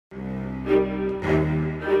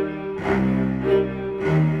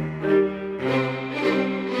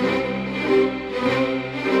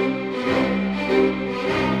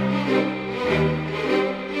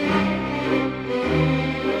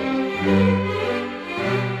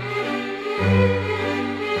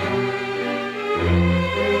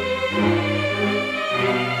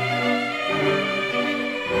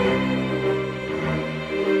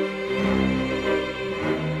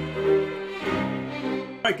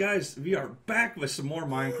guys, we are back with some more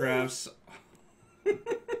Minecrafts. You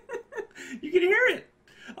can hear it.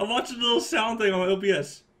 I'm watching the little sound thing on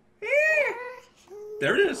OBS.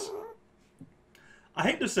 There it is. I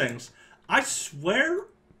hate those things. I swear,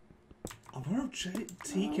 I wonder if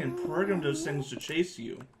JT can program those things to chase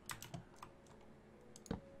you.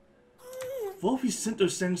 What if he sent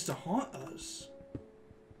those things to haunt us?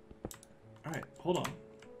 Alright, hold on.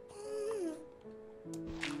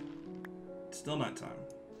 It's still nighttime.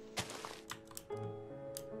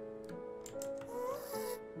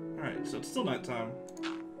 Alright, so it's still nighttime.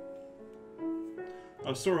 I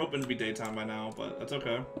was sort of hoping to be daytime by now, but that's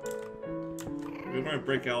okay. We're going to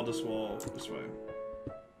break out this wall this way.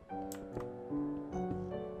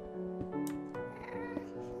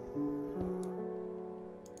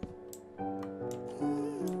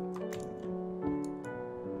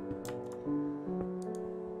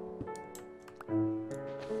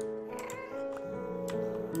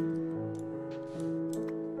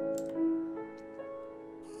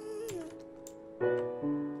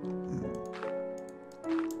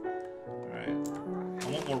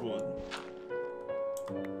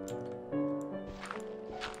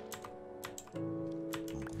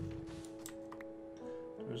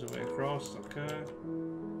 There's a way across, okay.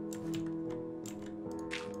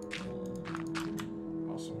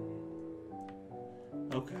 Awesome.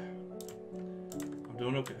 Okay. I'm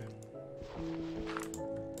doing okay.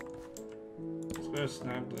 Let's go ahead and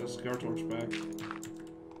snap this, get our torch back.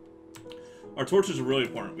 Our torches are really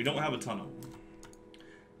important. We don't have a ton of them.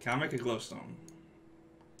 Can I make a glowstone?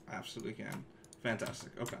 Absolutely can.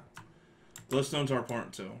 Fantastic. Okay. Glowstones are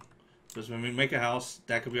important too. Because when we make a house,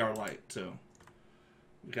 that could be our light too.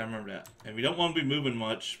 We gotta remember that. And we don't want to be moving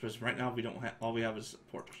much, because right now we don't have, all we have is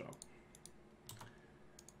a pork chop.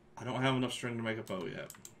 I don't have enough string to make a bow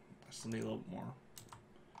yet. I still need a little bit more.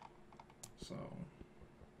 So.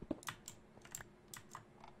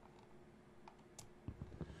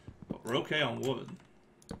 But we're okay on wood.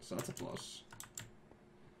 So that's a plus.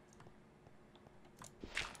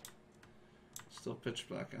 Still pitch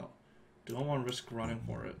black out. Do I want to risk running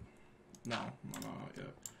for it? No, not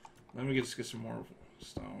yet. Let me just get some more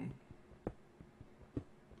stone.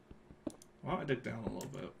 Why don't I dig down a little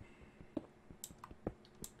bit?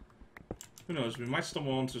 Who knows? We might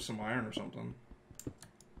stumble into some iron or something.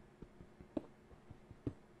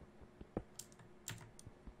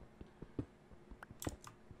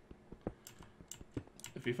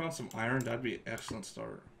 If we found some iron, that'd be an excellent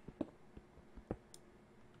start.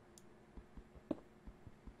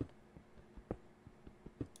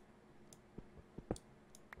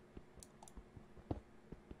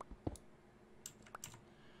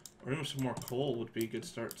 Or even some more coal would be a good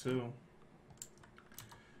start too.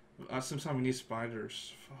 Sometimes we need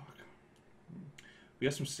spiders. Fuck. We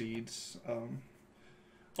got some seeds. Oh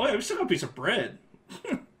yeah, we still got a piece of bread.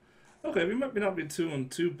 Okay, we might not be doing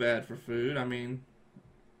too bad for food. I mean,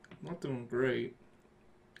 not doing great.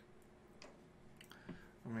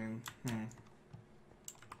 I mean,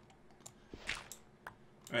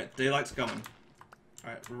 Alright, daylight's coming.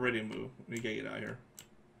 Alright, we're ready to move. We gotta get out of here.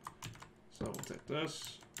 So we'll take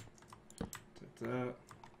this. Take that.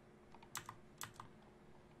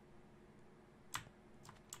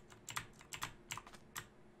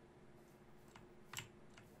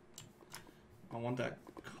 I want that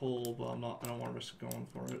coal, but I don't want to risk going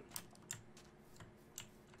for it.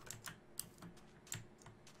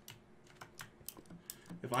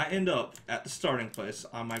 If I end up at the starting place,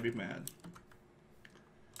 I might be mad.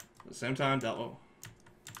 At the same time, that will...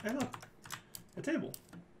 Hey look! A table.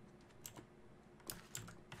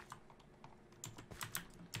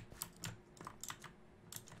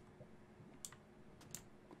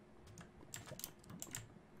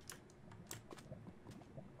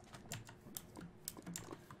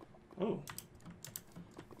 Oh,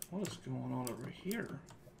 what is going on over here?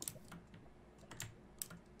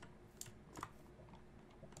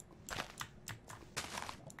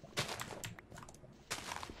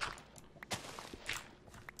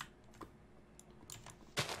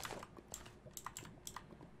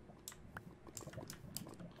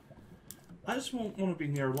 I just won't want to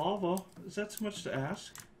be near lava. Is that too much to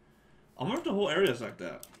ask? I wonder if the whole area is like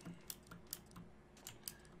that.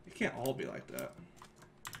 It can't all be like that.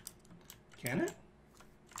 Can it?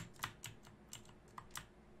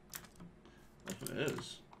 What if it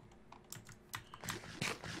is?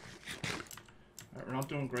 Alright, we're not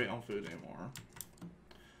doing great on food anymore.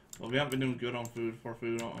 Well, we haven't been doing good on food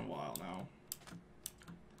in a while now.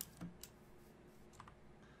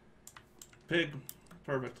 Pig.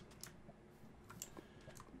 Perfect.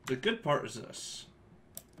 The good part is this.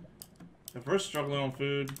 If we're struggling on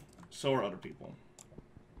food, so are other people.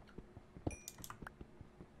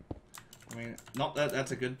 I mean, not that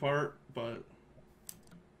that's a good part, but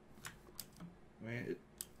I mean,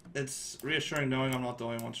 it's reassuring knowing I'm not the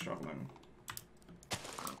only one struggling.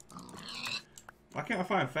 Why can't I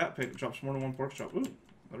find a fat pig that drops more than one pork chop? Ooh,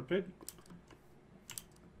 another pig.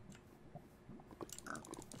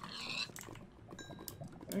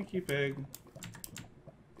 Thank you, pig.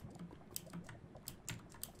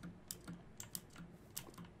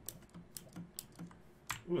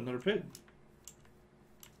 Ooh, another pig.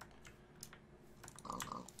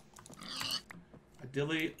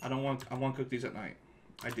 Ideally, I want to cook these at night.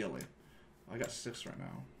 Ideally. I got 6 right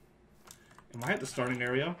now. Am I at the starting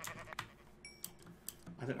area?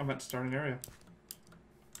 I think I'm at the starting area.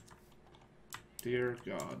 Dear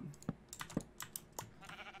God.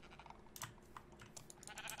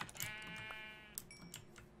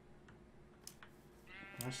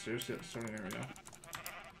 Am I seriously at the starting area?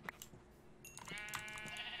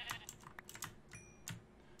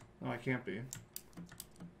 No, I can't be.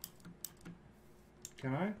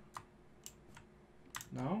 Can I?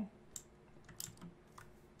 No?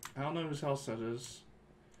 I don't know whose house that is.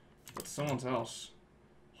 But someone's house.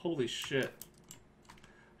 Holy shit.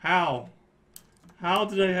 How? How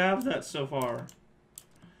do they have that so far?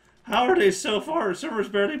 How are they so far? The server's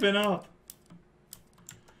barely been up.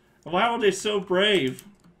 Why are they so brave?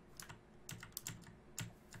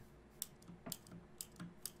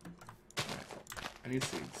 I need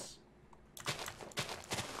seeds.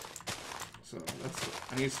 So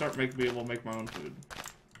I need to start be able to make my own food.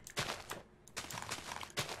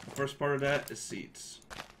 The first part of that is seeds.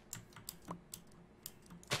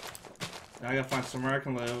 Now I gotta find somewhere I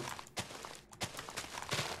can live.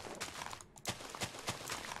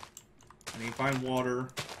 I need to find water.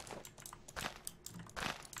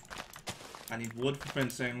 I need wood for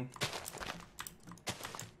fencing.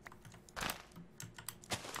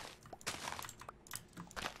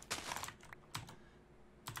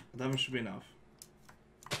 11 should be enough.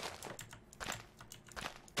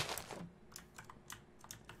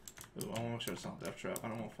 Ooh, I want to make sure it's not death trap. I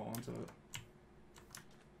don't want to fall into it.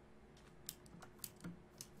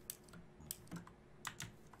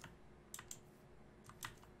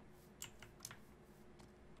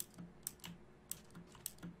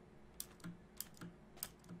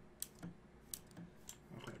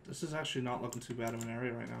 Okay, this is actually not looking too bad of an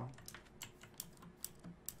area right now.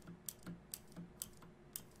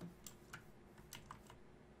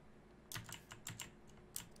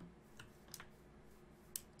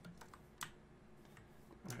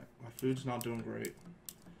 Food's not doing great,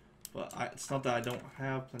 but it's not that I don't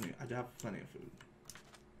have plenty. I have plenty of food.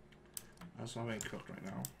 That's not being cooked right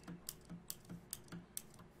now.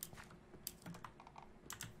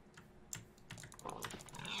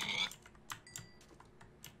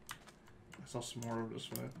 I saw some more over this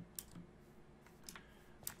way.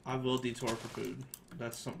 I will detour for food.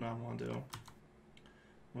 That's something I want to do.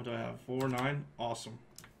 What do I have? 4, 9? Awesome.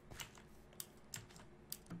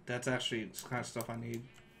 That's actually the kind of stuff I need.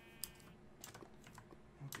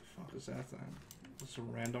 What the fuck is that thing? It's a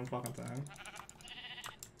random fucking thing.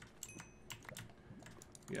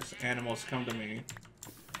 Yes, animals, come to me.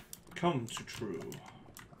 Come to true.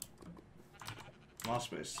 Lost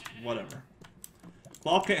space. Whatever.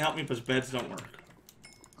 Claw can't help me because beds don't work.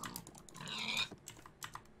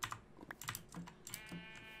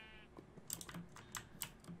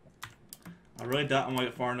 I really doubt I'm gonna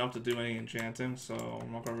get far enough to do any enchanting, so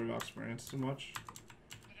I'm not gonna worry about experience too much.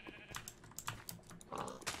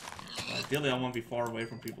 Ideally, I want to be far away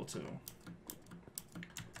from people too.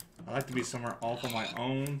 I like to be somewhere off on my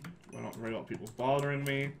own. I don't worry about people bothering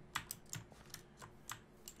me.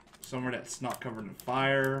 Somewhere that's not covered in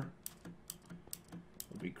fire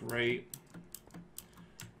would be great.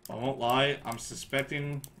 I won't lie, I'm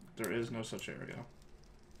suspecting there is no such area.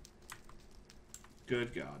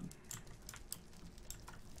 Good God.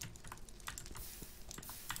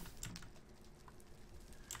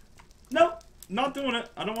 Nope, not doing it.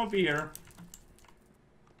 I don't want to be here.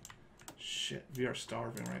 Shit, we are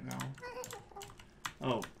starving right now.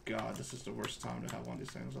 Oh God, this is the worst time to have one of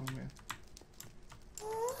these things on me.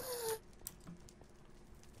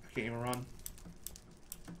 I can't even run.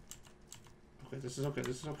 Okay, this is okay,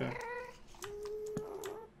 this is okay.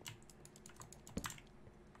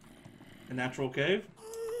 A natural cave?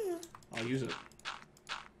 I'll use it.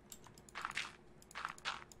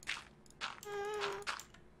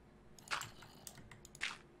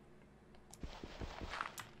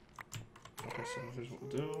 Okay, so here's what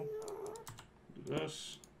we'll do. Do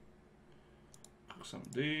this. Cook some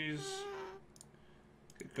of these.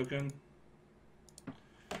 Get cooking.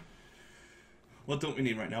 What don't we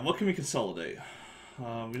need right now? What can we consolidate?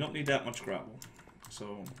 We don't need that much gravel.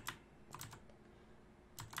 So,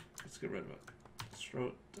 get rid of it. Let's throw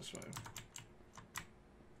it this way.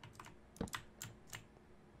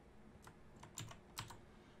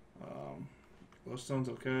 Glowstone's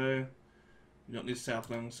okay. You don't need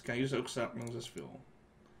saplings. Can I use oak saplings as fuel?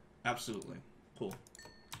 Absolutely. Cool.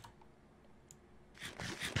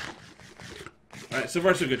 Alright, so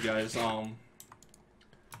far so good, guys.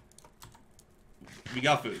 We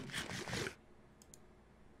got food.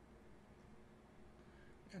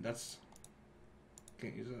 And that's...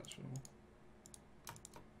 Can't use that, so...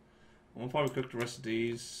 We'll probably cook the rest of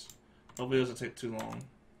these. Hopefully it doesn't take too long.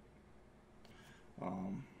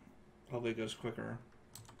 Hopefully it goes quicker.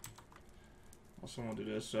 Also, I'm gonna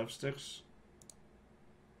do this. Do I have sticks?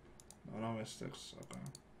 No, I don't have sticks. Okay.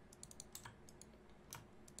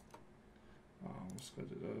 Let's go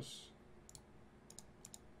do this.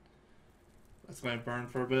 That's gonna burn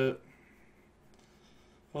for a bit.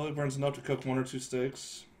 Hopefully it burns enough to cook 1 or 2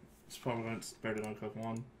 steaks. It's probably gonna barely gonna cook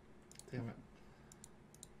 1. Damn it.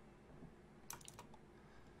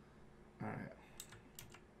 Alright.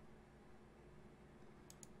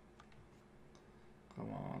 Come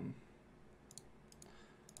on.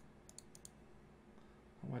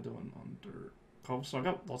 What am I doing on dirt? Cobblestone?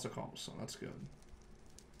 I got lots of cobblestone. That's good.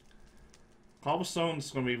 Cobblestone's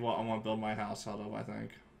gonna be what I want to build my house out of, I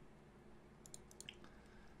think.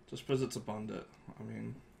 Just because it's abundant. I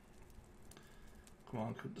mean, come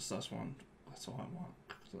on, cook this last one. That's all I want.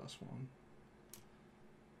 Cook the last one.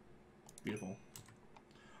 Beautiful.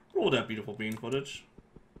 Roll that beautiful bean footage.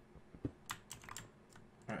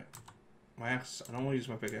 Alright. My axe, I don't want to use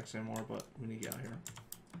my pickaxe anymore, but we need to get out of here.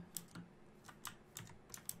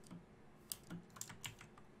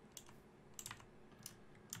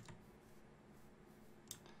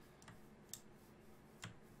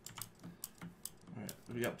 Alright,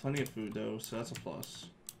 we got plenty of food though, so that's a plus.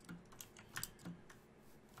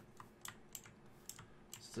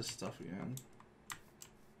 It's this stuff again.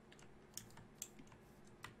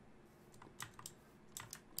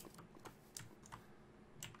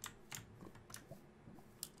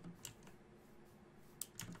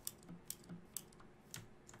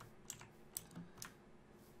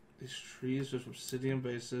 These trees with obsidian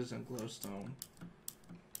bases and glowstone.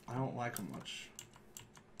 I don't like them much.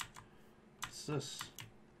 What's this?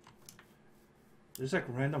 There's like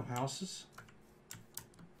random houses.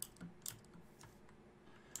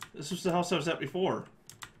 This was the house I was at before.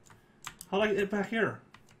 How did I get back here?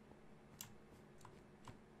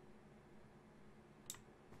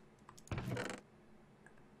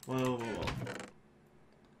 Whoa, whoa, whoa.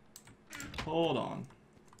 Hold on.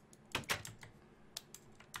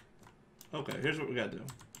 Okay, here's what we gotta do.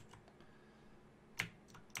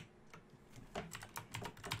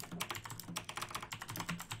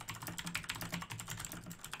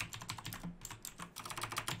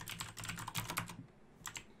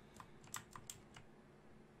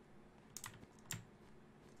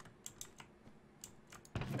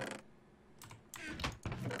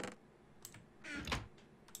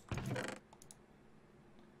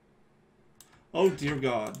 Oh dear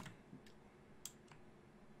God.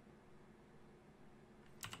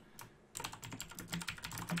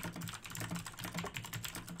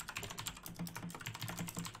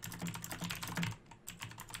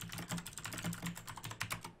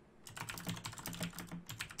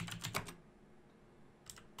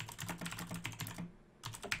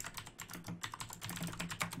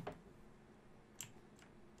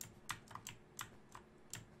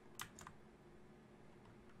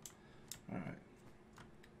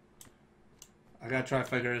 I gotta try to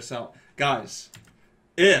figure this out. Guys,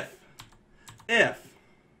 if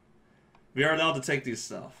we are allowed to take these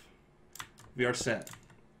stuff, we are set.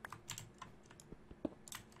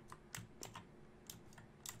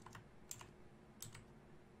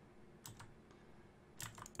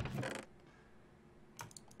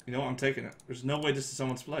 You know what? I'm taking it. There's no way this is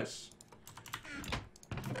someone's place.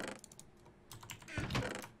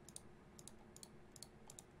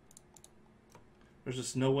 There's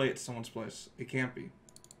just no way it's someone's place. It can't be.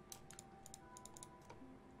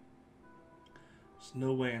 There's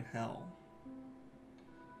no way in hell.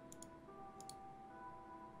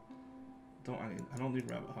 I don't need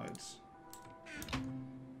rabbit hides.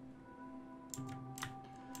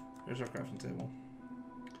 There's our crafting table.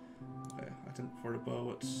 Okay, I think for the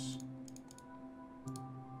bow it's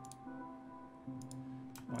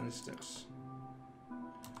minus sticks.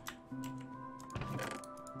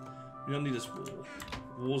 We don't need this wool.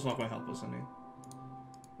 Wool's not going to help us any.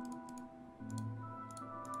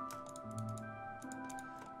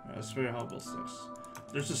 Alright, let's figure out how to build sticks.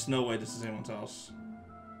 There's just no way this is anyone's house.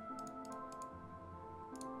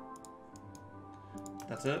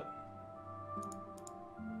 That's it?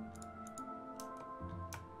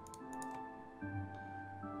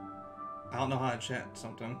 don't know how to enchant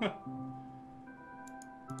something.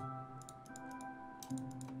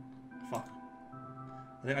 Fuck.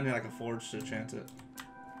 I think I need like a forge to enchant it.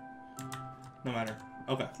 No matter.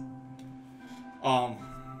 Okay.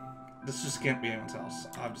 This just can't be anyone's house.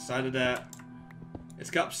 I've decided that. It's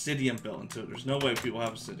got obsidian built into it. There's no way people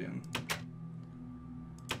have obsidian.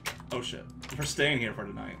 Oh shit. We're staying here for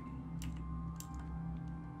tonight.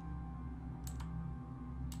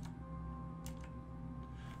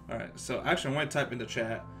 Alright, so actually I'm going to type in the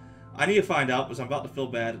chat. I need to find out because I'm about to feel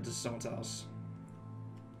bad at this someone's house.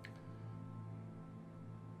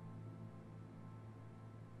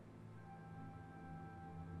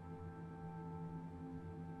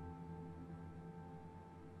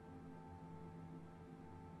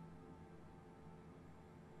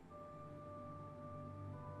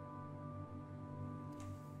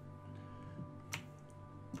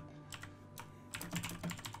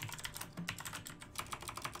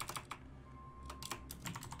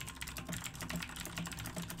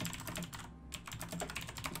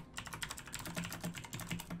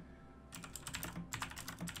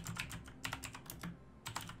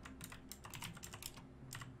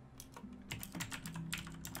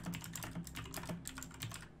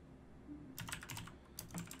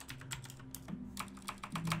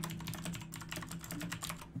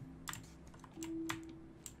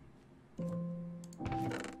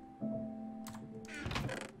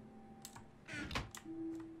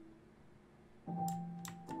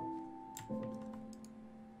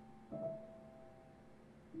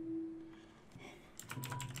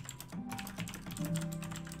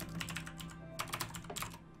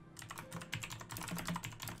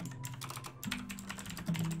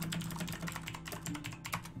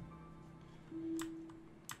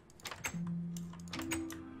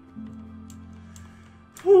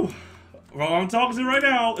 Whew. Well, I'm talking to right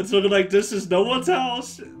now. It's looking like this is no one's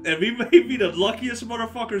house, and we may be the luckiest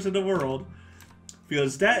motherfuckers in the world.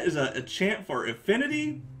 Because that is a chant for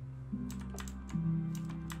affinity.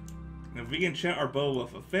 If we can chant our bow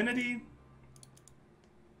with affinity,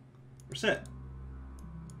 we're set.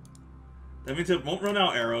 That means it won't run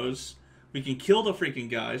out arrows. We can kill the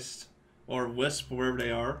freaking Geist, or Wisp, wherever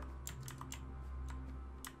they are.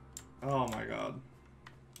 Oh my god.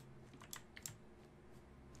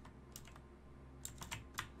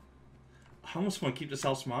 I almost want to keep this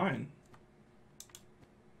house mine.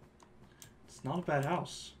 It's not a bad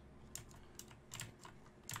house.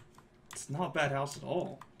 It's not a bad house at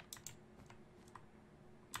all.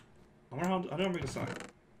 I wonder how do I make a sign?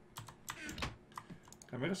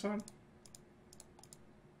 Can I make a sign?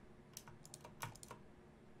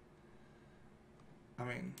 I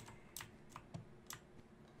mean,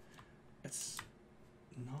 it's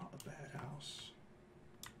not a bad house.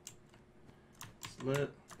 It's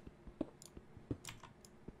lit.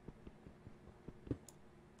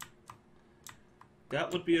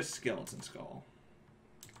 That would be a skeleton skull.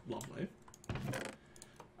 Lovely.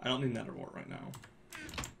 I don't need nether wart right now.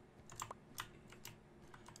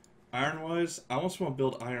 Iron-wise, I almost want to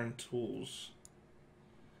build iron tools.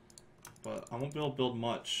 But I won't be able to build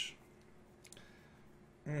much.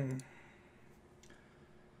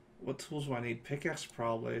 What tools do I need? Pickaxe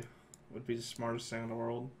probably would be the smartest thing in the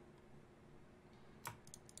world.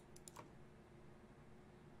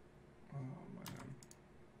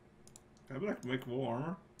 I bet I can make wool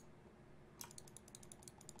armor.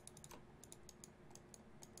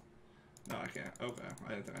 No, I can't. Okay,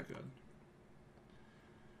 I didn't think I could.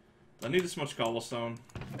 Do I need this much cobblestone?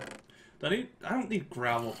 I don't need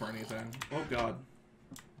gravel for anything. Oh god.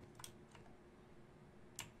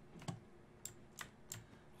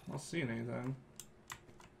 I'm not seeing anything.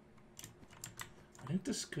 I think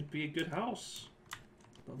this could be a good house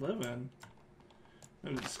to live in.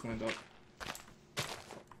 Let me just cleaned up.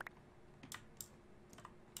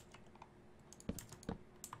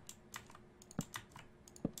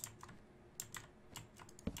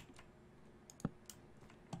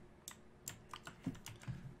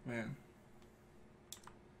 Man.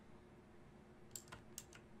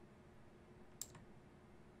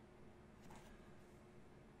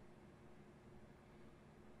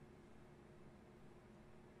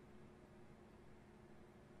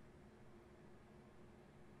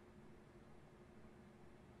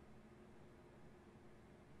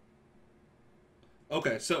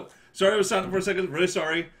 Okay, so sorry I was silent for a second. Really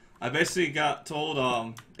sorry. I basically got told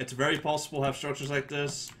it's very possible to have structures like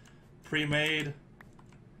this pre-made.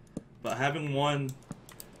 But having one...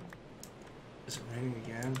 Is it raining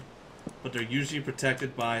again? But they're usually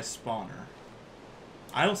protected by a spawner.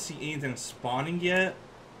 I don't see anything spawning yet.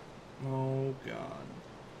 Oh, God.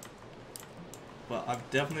 But I've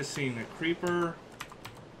definitely seen a creeper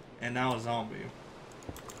and now a zombie.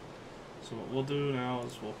 So what we'll do now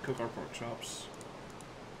is we'll cook our pork chops.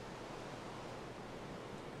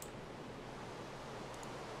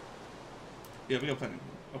 Yeah, we got plenty.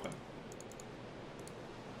 Okay.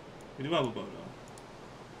 We do have a bow though.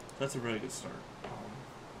 That's a really good start.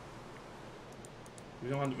 We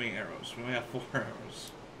don't have many arrows. We only have 4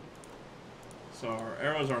 arrows. So our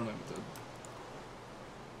arrows are limited.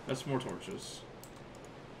 That's more torches.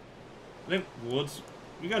 I think woods...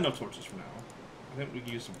 We got enough torches for now. I think we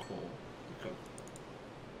can use some coal to cook.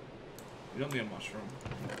 We don't need a mushroom.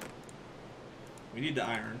 We need the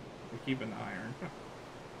iron. We're keeping the iron.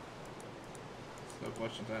 No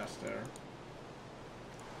questions asked there.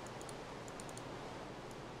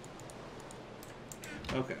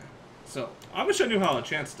 Okay. So, I wish I knew how to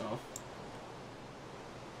enchant stuff.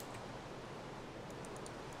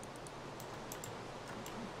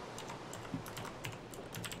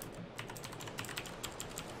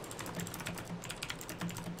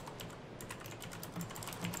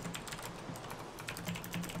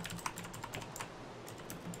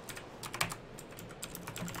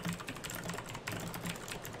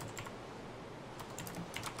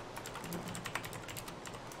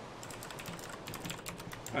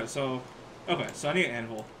 Alright, so... Okay, so I need an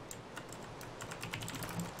anvil.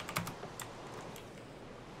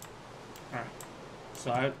 Alright.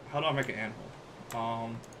 So how do I make an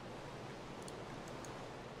anvil?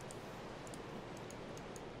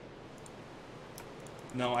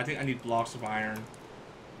 No, I think I need blocks of iron.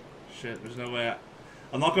 Shit, there's no way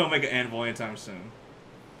I'm not gonna make an anvil anytime soon.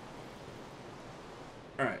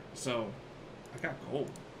 Alright, so... I got gold.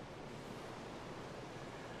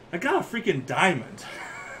 I got a freaking diamond!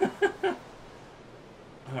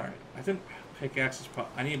 Alright, I think pickaxe is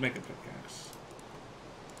probably... I need to make a pickaxe.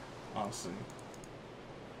 Honestly.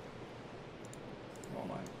 Well,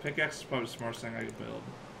 my pickaxe is probably the smartest thing I could build.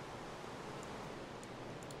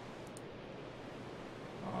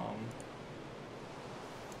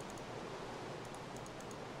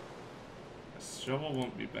 A shovel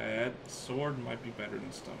won't be bad. Sword might be better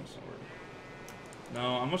than stone sword.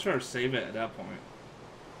 No, I'm gonna try to save it at that point.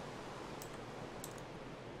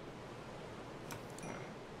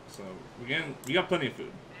 So we got plenty of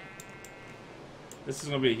food. This is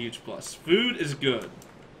gonna be a huge plus. Food is good,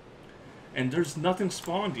 and there's nothing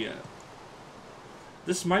spawned yet.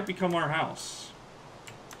 This might become our house.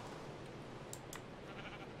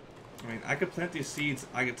 I mean, I could plant these seeds.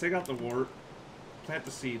 I could take out the wart, plant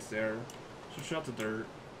the seeds there, switch out the dirt.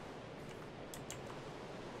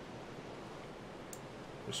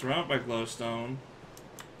 We're surrounded by glowstone.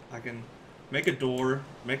 I can make a door,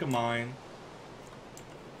 make a mine.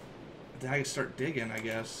 Then I can start digging, I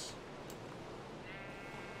guess.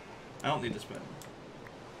 I don't need this bed.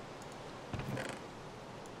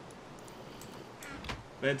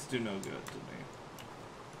 Beds do no good to me.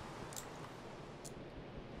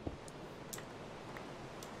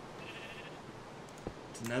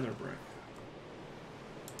 It's nether brick.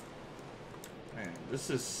 Man,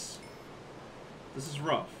 this is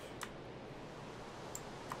rough.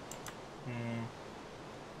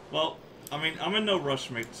 Well, I mean, I'm in no rush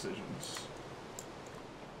to make decisions.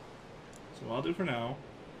 So what I'll do for now...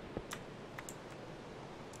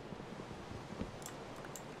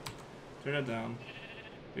 Turn that down.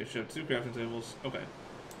 We should have 2 crafting tables. Okay.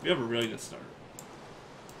 We have a really good start.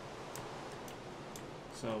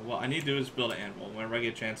 So what I need to do is build an anvil whenever I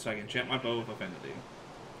get a chance so I can enchant my bow with affinity.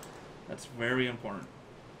 That's very important.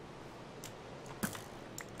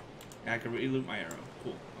 And I can reloop my arrow.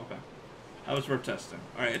 Cool. Okay. That was worth testing.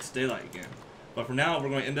 Alright, it's daylight again. But for now, we're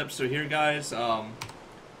going to end the episode here, guys.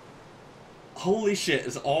 Holy shit,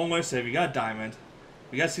 is all I'm going to say. We got a diamond.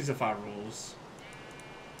 We got Season 5 rules.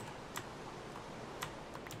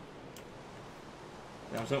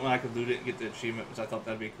 Yeah, I'm hoping I could loot it and get the achievement, because I thought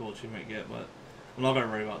that'd be a cool achievement to get, but I'm not going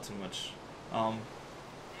to worry about it too much.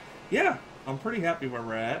 Yeah, I'm pretty happy where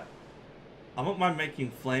we're at. I don't mind making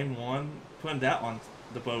Flame 1, putting that on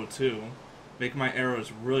the bow 2. Making my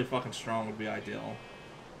arrows really fucking strong would be ideal.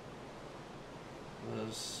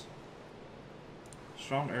 Because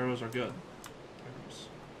strong arrows are good.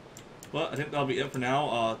 But I think that'll be it for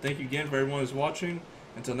now. Thank you again for everyone who's watching.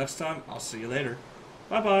 Until next time, I'll see you later.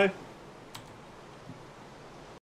 Bye-bye.